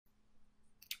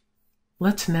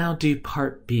Let's now do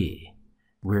part B,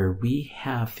 where we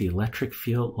have the electric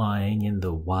field lying in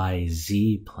the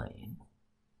YZ plane.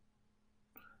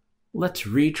 Let's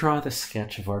redraw the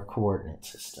sketch of our coordinate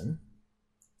system.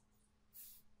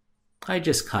 I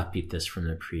just copied this from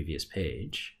the previous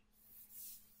page.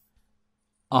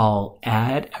 I'll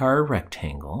add our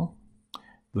rectangle,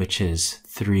 which is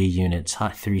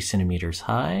 3 centimeters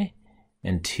high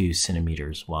and 2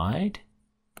 centimeters wide.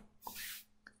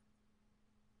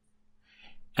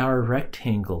 Our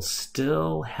rectangle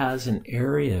still has an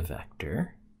area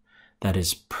vector that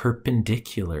is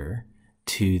perpendicular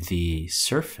to the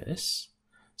surface.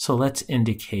 So let's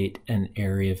indicate an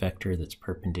area vector that's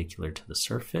perpendicular to the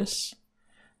surface.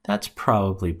 That's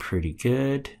probably pretty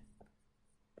good.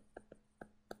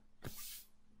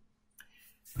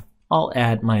 I'll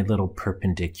add my little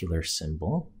perpendicular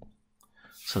symbol.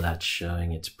 So that's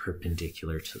showing it's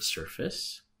perpendicular to the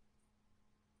surface.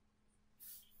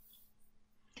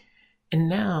 And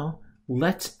now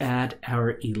let's add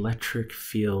our electric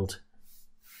field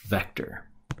vector.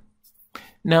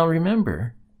 Now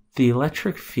remember, the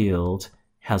electric field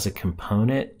has a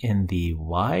component in the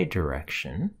y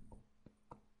direction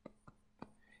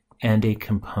and a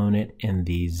component in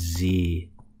the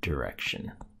z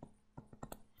direction.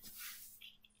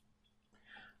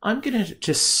 I'm going to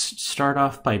just start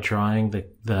off by drawing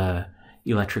the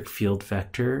electric field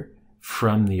vector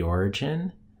from the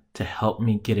origin to help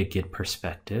me get a good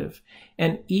perspective.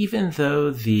 And even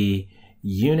though the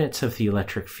units of the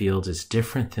electric field is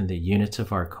different than the units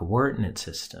of our coordinate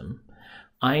system,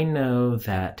 I know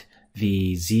that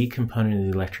the z component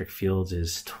of the electric field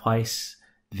is twice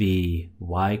the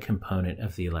y component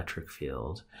of the electric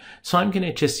field. So I'm going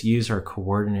to just use our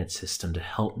coordinate system to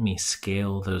help me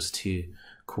scale those two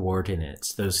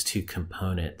coordinates, those two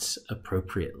components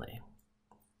appropriately.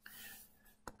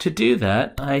 To do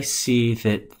that, I see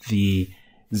that the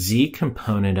z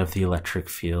component of the electric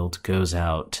field goes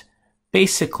out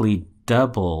basically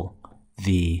double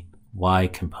the y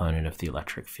component of the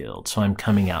electric field. So I'm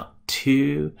coming out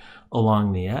 2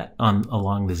 along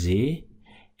the z,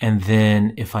 and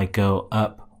then if I go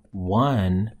up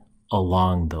 1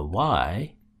 along the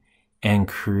y and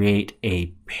create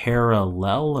a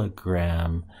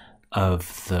parallelogram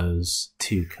of those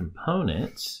two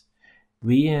components,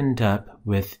 we end up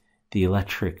with the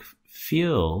electric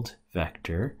field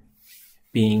vector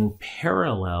being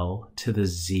parallel to the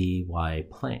zy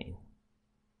plane.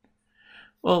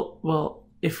 Well,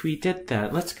 if we did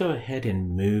that, let's go ahead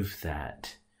and move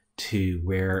that to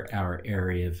where our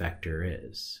area vector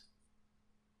is.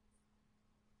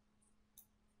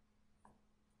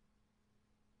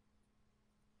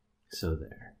 So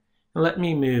there. Let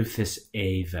me move this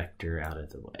A vector out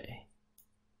of the way.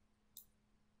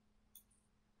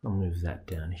 I'll move that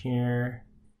down here,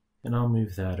 and I'll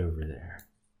move that over there.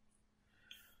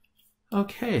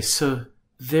 Okay, so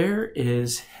there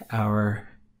is our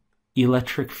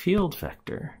electric field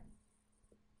vector.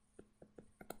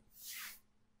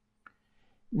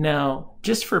 Now,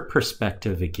 just for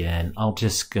perspective again, I'll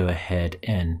just go ahead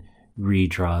and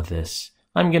redraw this.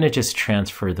 I'm going to just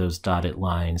transfer those dotted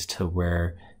lines to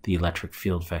where the electric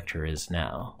field vector is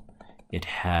now. It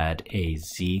had a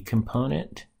z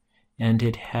component and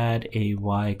it had a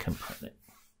y component.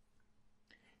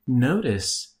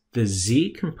 Notice the z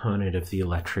component of the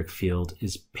electric field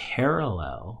is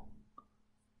parallel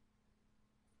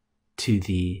to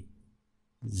the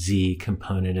z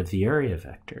component of the area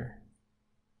vector.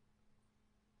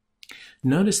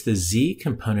 Notice the z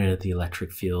component of the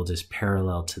electric field is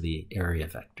parallel to the area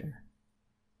vector,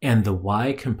 and the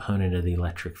y component of the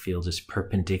electric field is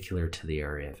perpendicular to the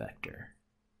area vector.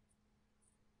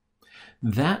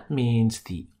 That means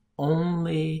the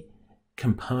only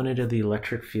component of the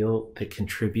electric field that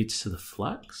contributes to the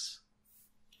flux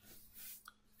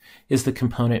is the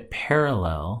component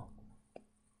parallel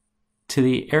to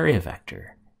the area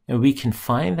vector. And we can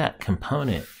find that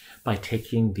component by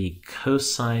taking the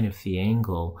cosine of the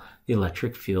angle the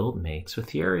electric field makes with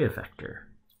the area vector.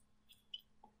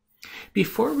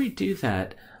 Before we do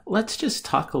that, let's just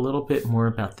talk a little bit more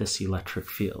about this electric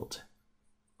field.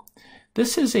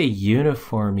 This is a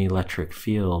uniform electric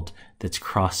field that's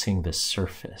crossing the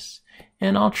surface,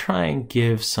 and I'll try and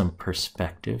give some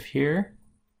perspective here.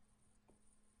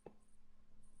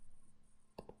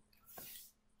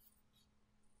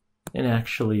 And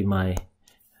actually my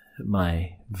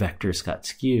vectors got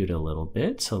skewed a little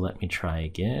bit, so let me try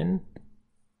again.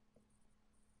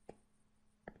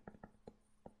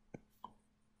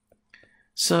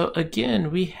 So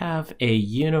again, we have a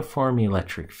uniform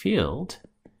electric field.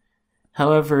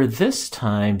 However, this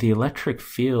time the electric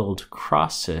field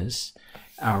crosses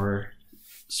our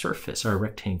surface, our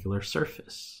rectangular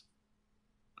surface.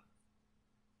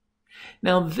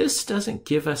 Now, this doesn't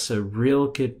give us a real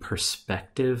good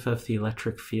perspective of the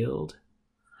electric field.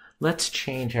 Let's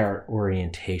change our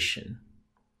orientation.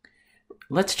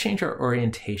 Let's change our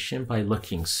orientation by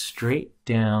looking straight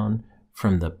down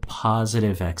from the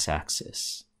positive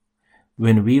x-axis.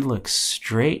 When we look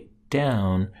straight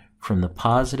down from the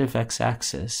positive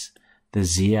x-axis, the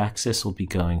z-axis will be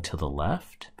going to the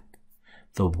left,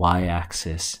 the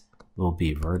y-axis will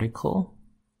be vertical.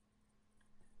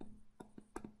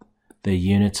 The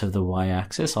units of the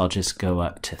y-axis, I'll just go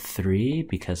up to 3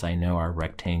 because I know our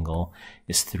rectangle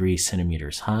is 3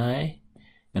 centimeters high.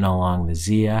 And along the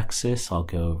z-axis, I'll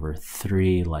go over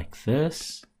 3 like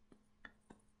this.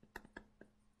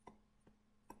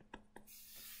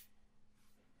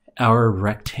 Our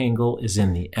rectangle is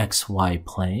in the xy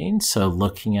plane, so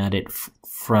looking at it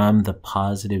from the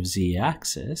positive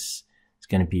z-axis, it's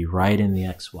going to be right in the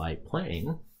xy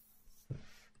plane.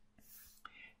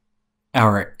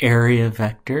 Our area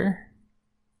vector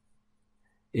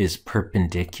is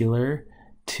perpendicular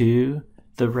to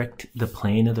the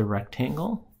plane of the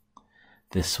rectangle.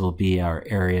 This will be our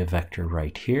area vector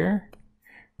right here.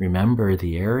 Remember,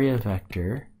 the area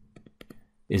vector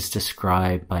is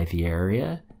described by the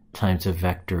area times a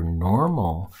vector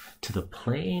normal to the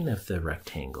plane of the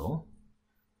rectangle.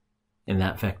 And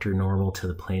that vector normal to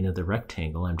the plane of the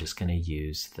rectangle, I'm just going to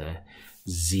use the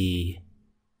z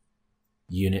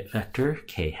unit vector,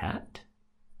 k hat.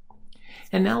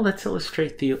 And now let's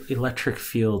illustrate the electric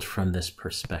field from this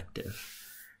perspective.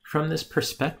 From this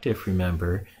perspective,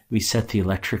 remember, we said the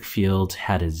electric field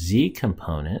had a z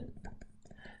component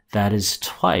that is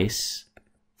twice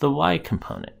the y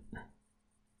component.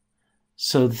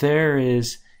 So there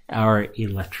is our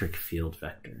electric field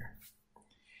vector.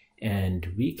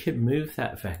 And we could move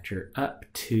that vector up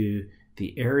to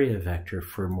the area vector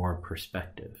for more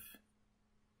perspective.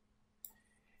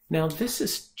 Now, this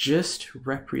is just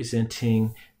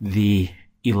representing the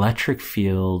electric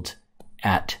field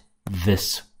at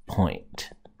this point.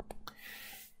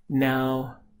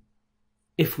 Now,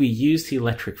 if we use the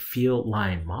electric field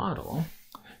line model,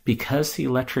 because the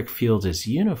electric field is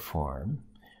uniform,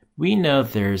 we know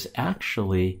there's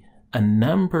actually a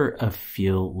number of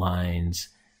field lines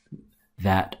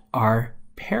that are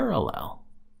parallel.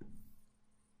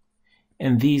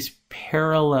 And these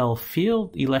parallel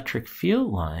electric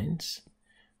field lines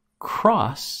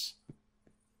cross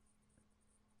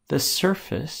the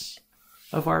surface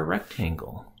of our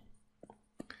rectangle.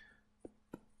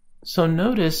 So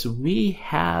notice we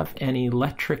have an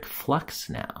electric flux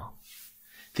now.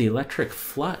 The electric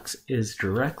flux is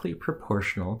directly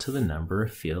proportional to the number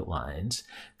of field lines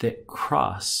that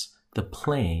cross the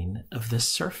plane of this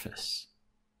surface.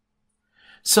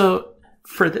 So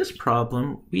for this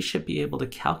problem, we should be able to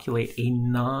calculate a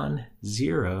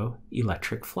non-zero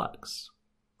electric flux.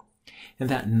 And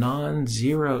that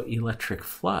non-zero electric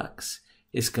flux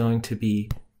is going to be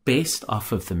based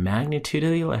off of the magnitude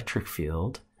of the electric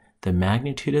field, the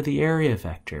magnitude of the area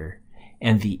vector,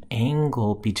 and the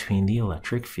angle between the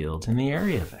electric field and the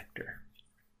area vector.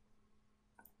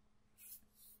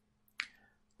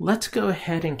 Let's go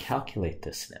ahead and calculate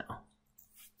this now.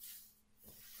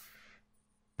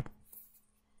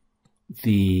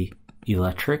 The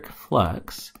electric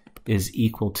flux is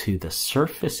equal to the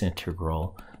surface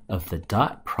integral of the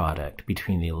dot product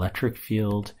between the electric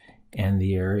field and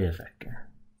the area vector.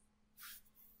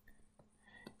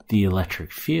 The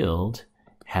electric field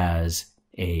has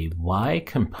a y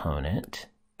component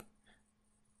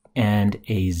and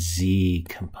a z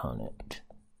component.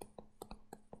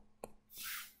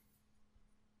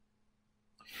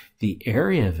 The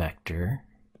area vector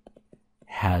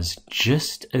has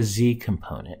just a z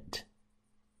component.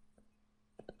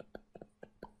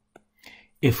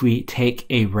 If we take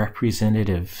a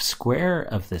representative square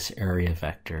of this area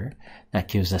vector, that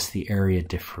gives us the area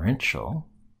differential.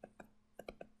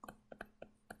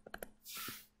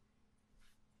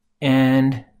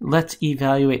 And let's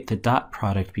evaluate the dot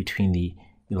product between the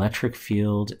electric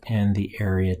field and the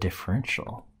area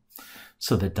differential.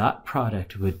 So the dot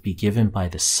product would be given by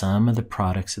the sum of the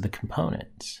products of the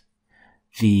components.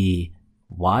 The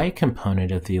y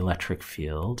component of the electric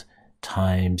field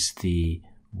times the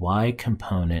y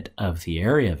component of the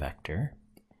area vector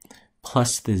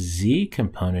plus the z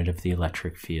component of the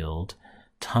electric field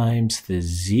times the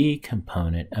z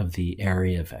component of the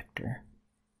area vector.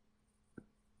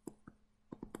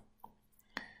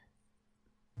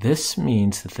 This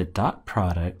means that the dot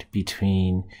product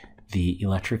between the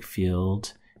electric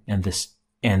field and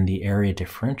the area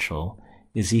differential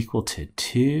is equal to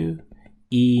 2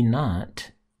 E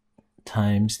naught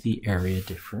times the area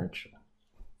differential.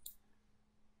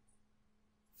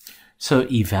 So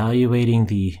evaluating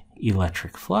the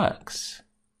electric flux,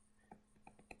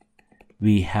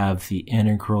 we have the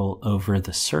integral over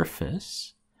the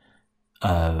surface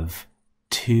of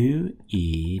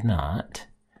 2E naught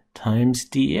times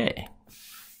dA.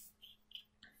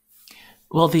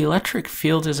 Well, the electric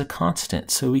field is a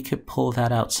constant, so we could pull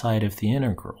that outside of the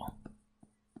integral.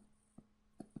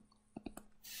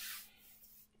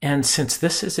 And since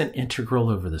this is an integral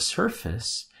over the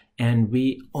surface, and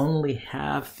we only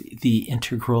have the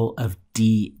integral of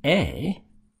dA,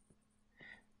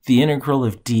 the integral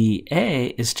of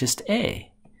dA is just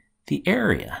A, the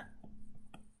area.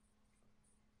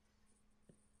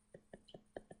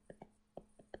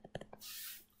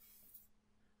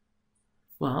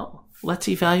 Well, let's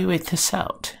evaluate this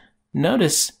out.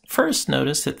 First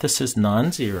notice that this is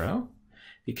non-zero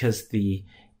because the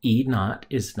E naught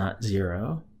is not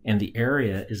zero and the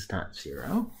area is not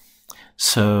zero.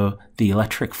 So the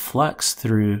electric flux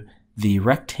through the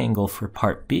rectangle for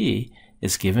part B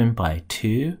is given by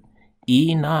 2.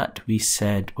 E naught, we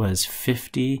said, was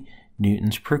 50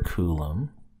 newtons per coulomb.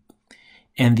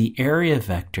 And the area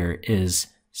vector is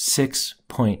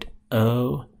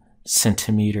 6.0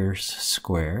 centimeters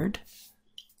squared.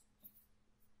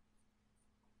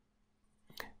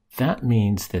 That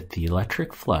means that the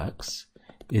electric flux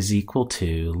is equal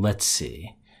to, let's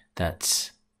see,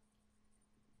 that's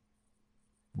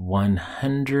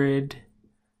 100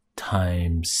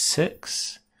 times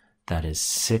 6, that is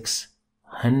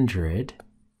 600,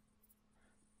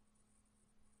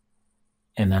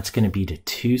 and that's going to be to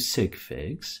 2 sig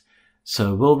figs.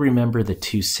 So we'll remember the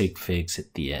 2 sig figs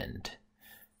at the end.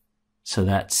 So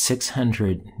that's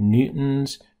 600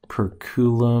 newtons per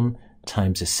coulomb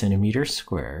times a centimeter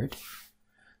squared.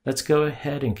 Let's go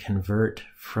ahead and convert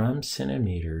from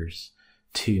centimeters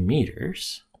to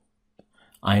meters.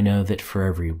 I know that for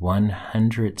every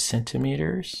 100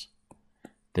 centimeters,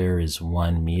 there is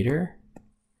 1 meter,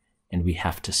 and we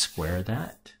have to square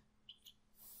that.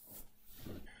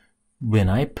 When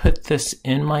I put this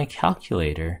in my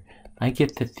calculator, I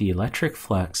get that the electric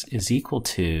flux is equal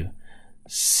to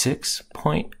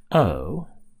 6.0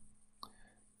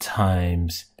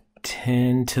 times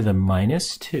 10 to the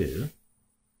minus 2.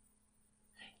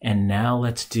 And now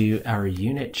let's do our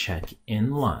unit check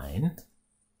in line.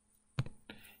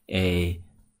 A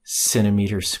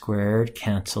centimeter squared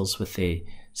cancels with a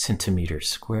centimeter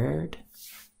squared.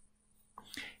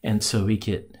 And so we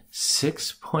get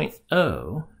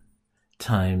 6.0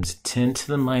 times 10 to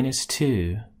the minus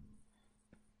 2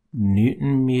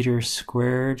 Newton meter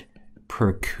squared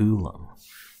per coulomb.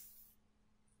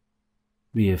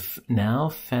 We have now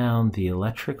found the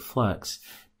electric flux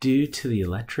due to the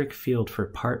electric field for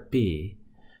part B,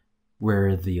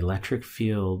 where the electric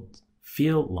field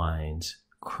lines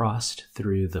crossed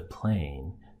through the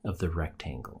plane of the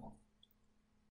rectangle.